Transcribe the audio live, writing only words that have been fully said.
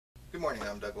Good morning,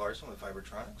 I'm Doug Larson with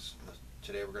Fibertronics.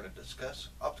 Today we're going to discuss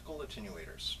optical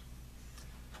attenuators.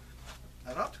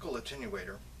 An optical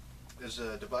attenuator is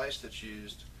a device that's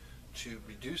used to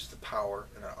reduce the power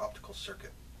in an optical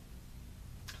circuit.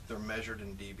 They're measured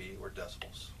in dB or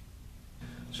decibels.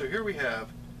 So here we have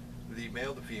the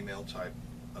male to female type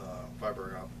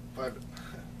fiber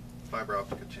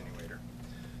optic attenuator.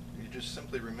 You just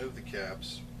simply remove the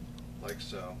caps like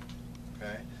so,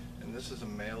 okay? And this is a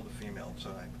male to female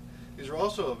type. These are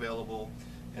also available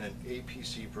in an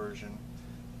APC version.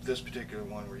 This particular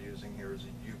one we're using here is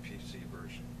a UPC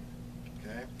version,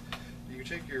 okay? You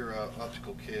take your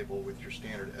optical cable with your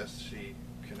standard SC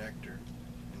connector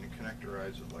and you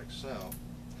connectorize it like so.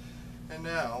 And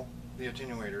now the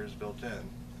attenuator is built in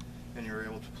and you're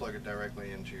able to plug it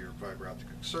directly into your fiber optic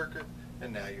circuit,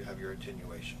 and now you have your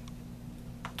attenuation.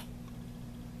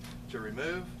 To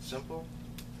remove, simple.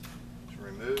 To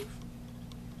remove,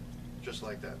 just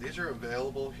like that. These are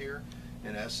available here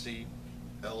in SC,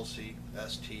 LC,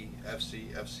 ST,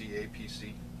 FC, FC,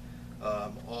 APC,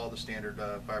 all the standard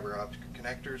fiber optic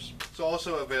connectors. It's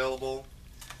also available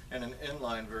in an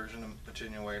inline version of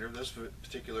attenuator. This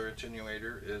particular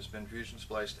attenuator has been fusion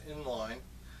spliced inline,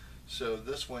 so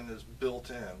this one is built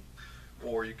in,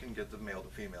 or you can get the male to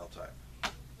female type.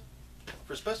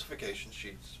 For specification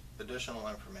sheets, additional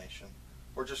information,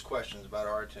 or just questions about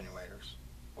our attenuators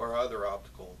or other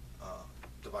optical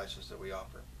devices that we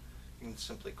offer, you can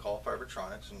simply call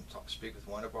Fibertronics and speak with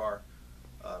one of our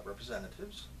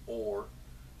representatives, or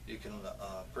you can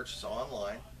purchase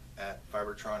online at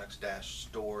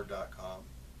fibertronics-store.com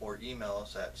or email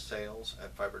us at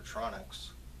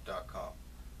sales@fibertronics.com.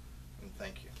 And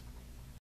thank you.